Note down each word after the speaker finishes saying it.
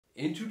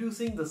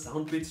Introducing the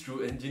SOUNDPEATS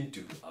Truengine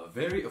 2, a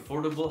very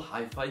affordable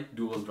hi-fi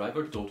dual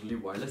driver totally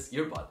wireless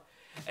earbud.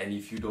 And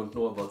if you don't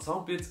know about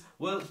SOUNDPEATS,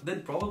 well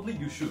then probably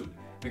you should,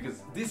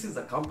 because this is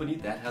a company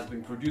that has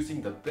been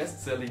producing the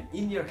best-selling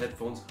in-ear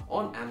headphones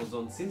on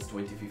Amazon since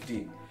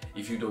 2015.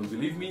 If you don't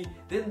believe me,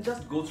 then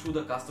just go through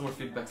the customer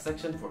feedback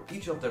section for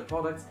each of their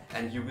products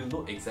and you will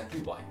know exactly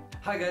why.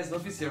 Hi guys,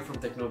 Nafis here from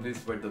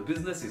Technobliss, where the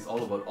business is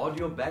all about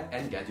audio, bag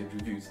and gadget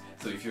reviews.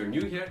 So if you're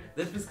new here,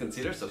 then please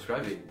consider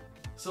subscribing.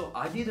 So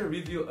I did a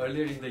review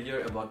earlier in the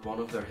year about one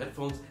of their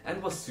headphones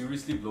and was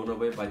seriously blown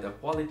away by the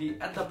quality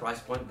at the price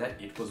point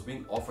that it was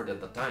being offered at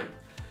the time.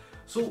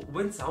 So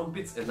when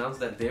SOUNDPEATS announced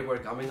that they were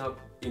coming up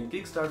in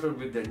Kickstarter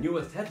with their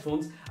newest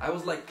headphones, I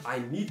was like, I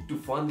need to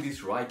fund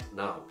this right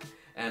now.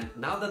 And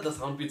now that the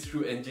SOUNDPEATS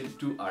Truengine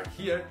 2 are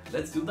here,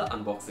 let's do the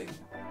unboxing.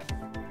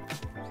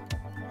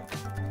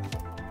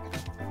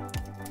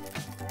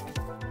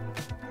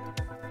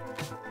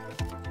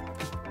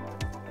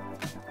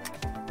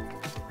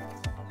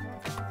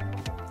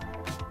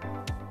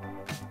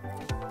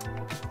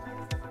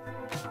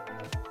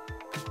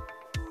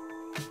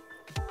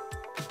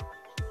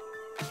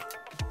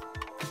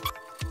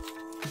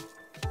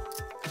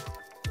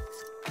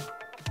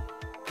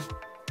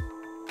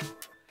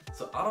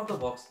 So out of the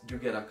box, you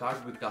get a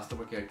card with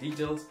customer care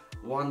details,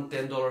 one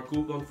 $10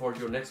 coupon for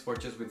your next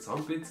purchase with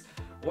SOUNDPEATS,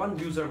 one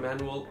user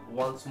manual,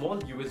 one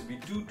small USB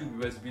 2 to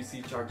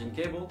USB-C charging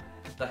cable,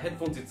 the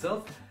headphones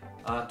itself,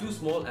 two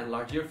small and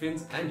large ear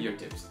fins and ear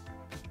tips.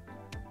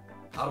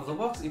 Out of the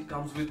box, it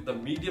comes with the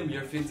medium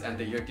ear fins and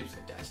the ear tips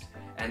attached.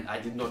 And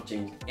I did not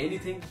change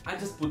anything, I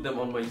just put them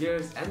on my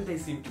ears and they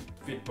seem to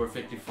fit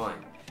perfectly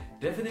fine.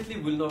 Definitely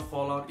will not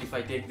fall out if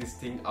I take this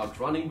thing out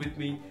running with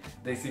me.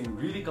 They seem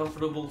really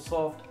comfortable,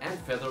 soft and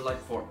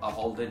feather-like for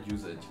all-day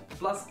usage.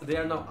 Plus, they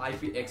are now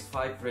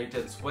IPX5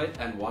 rated sweat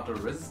and water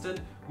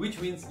resistant,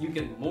 which means you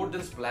can more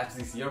than splash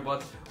these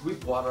earbuds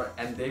with water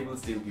and they will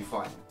still be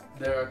fine.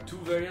 There are two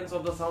variants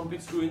of the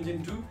SOUNDPEATS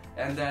Truengine 2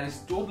 and that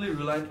is totally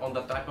reliant on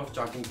the type of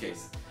charging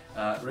case.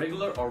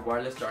 Regular or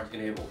wireless charge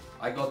enabled.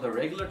 I got the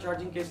regular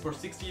charging case for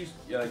 $60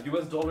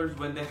 US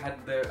when they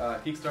had their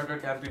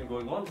Kickstarter campaign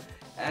going on,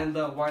 and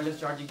the wireless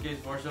charging case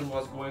version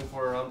was going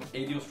for around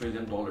 $80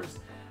 Australian.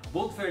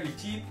 Both fairly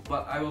cheap,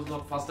 but I was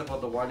not fussed about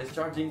the wireless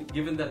charging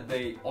given that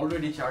they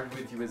already charge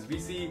with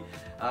USB-C,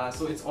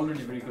 so it's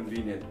already very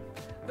convenient.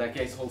 The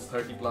case holds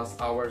 30 plus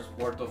hours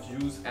worth of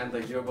use and the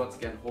earbuds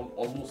can hold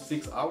almost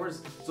 6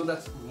 hours, so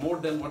that's more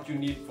than what you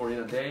need for in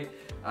a day,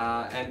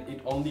 and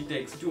it only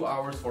takes 2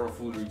 hours for a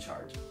full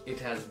recharge. It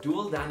has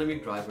dual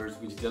dynamic drivers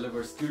which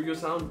deliver stereo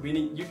sound,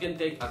 meaning you can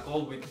take a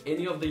call with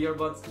any of the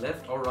earbuds,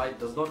 left or right,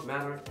 does not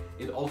matter.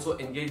 It also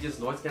engages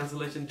noise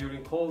cancellation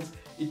during calls.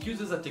 It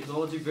uses a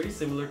technology very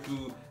similar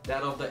to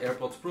that of the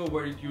AirPods Pro,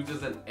 where it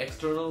uses an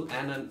external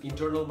and an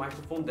internal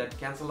microphone that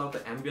cancel out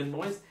the ambient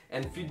noise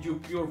and feed you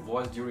pure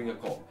voice during a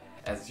call.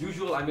 As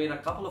usual, I made a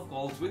couple of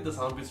calls with the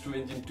SOUNDPEATS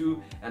Truengine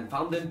 2 and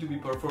found them to be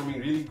performing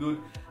really good.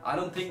 I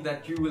don't think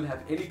that you will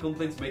have any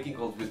complaints making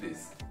calls with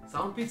this.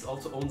 SOUNDPEATS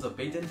also owns a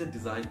patented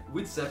design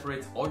which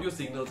separates audio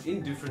signals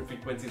in different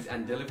frequencies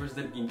and delivers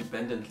them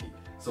independently.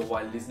 So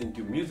while listening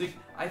to music,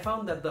 I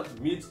found that the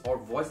mids or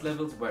voice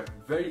levels were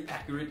very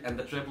accurate and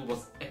the treble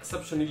was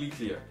exceptionally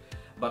clear.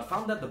 But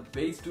found that the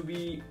bass to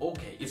be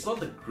okay. It's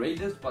not the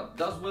greatest, but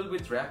does well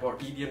with rap or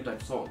EDM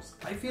type songs.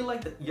 I feel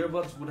like the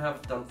earbuds would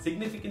have done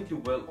significantly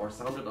well or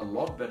sounded a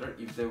lot better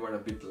if they were a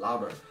bit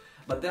louder.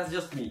 But that's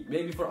just me.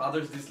 Maybe for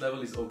others this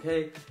level is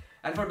okay.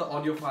 And for the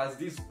audiophiles,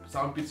 this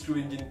SOUNDPEATS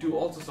Truengine 2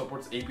 also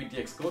supports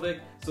aptX codec,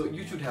 so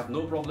you should have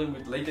no problem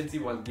with latency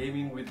while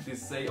gaming with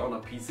this, say, on a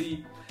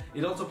PC.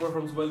 It also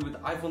performs well with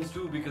iPhones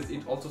too because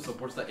it also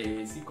supports the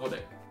AAC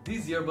codec.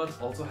 These earbuds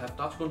also have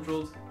touch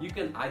controls. You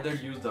can either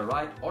use the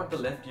right or the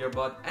left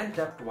earbud and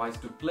tap twice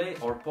to play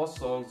or pause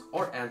songs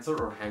or answer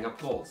or hang up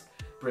calls.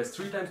 Press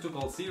 3 times to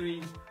call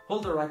Siri,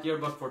 hold the right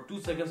earbud for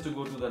 2 seconds to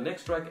go to the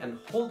next track and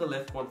hold the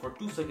left one for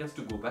 2 seconds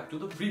to go back to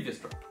the previous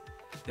track.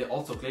 They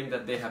also claim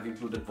that they have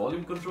included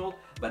volume control,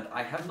 but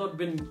I have not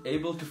been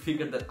able to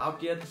figure that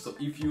out yet, so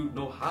if you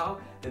know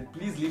how, then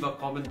please leave a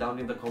comment down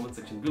in the comment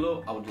section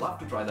below. I would love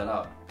to try that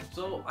out.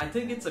 So I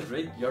think it's a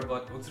great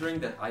earbud considering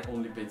that I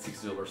only paid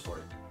 $60 for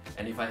it.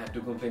 And if I had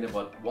to complain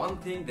about one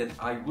thing, then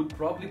I would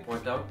probably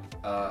point out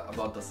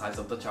about the size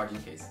of the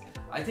charging case.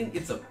 I think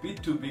it's a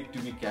bit too big to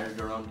be carried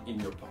around in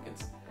your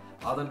pockets.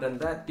 Other than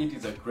that, it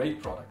is a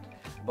great product.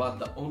 But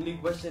the only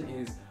question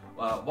is,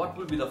 what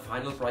will be the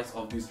final price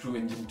of this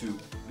Truengine 2?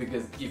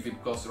 Because if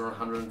it costs around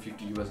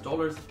 $150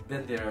 US,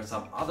 then there are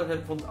some other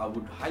headphones I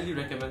would highly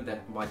recommend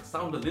that might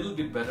sound a little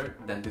bit better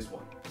than this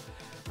one,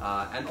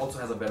 and also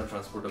has a better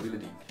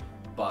transportability.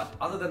 But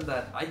other than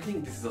that, I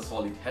think this is a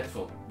solid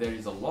headphone. There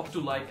is a lot to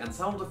like and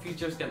some of the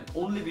features can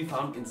only be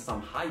found in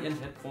some high-end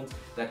headphones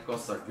that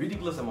cost a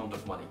ridiculous amount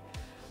of money.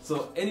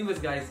 So anyways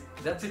guys,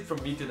 that's it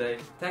from me today.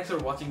 Thanks for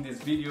watching this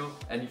video,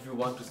 and if you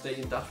want to stay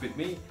in touch with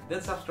me,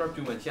 then subscribe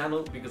to my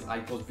channel because I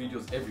post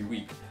videos every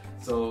week.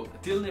 So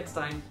till next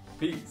time,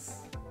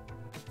 peace!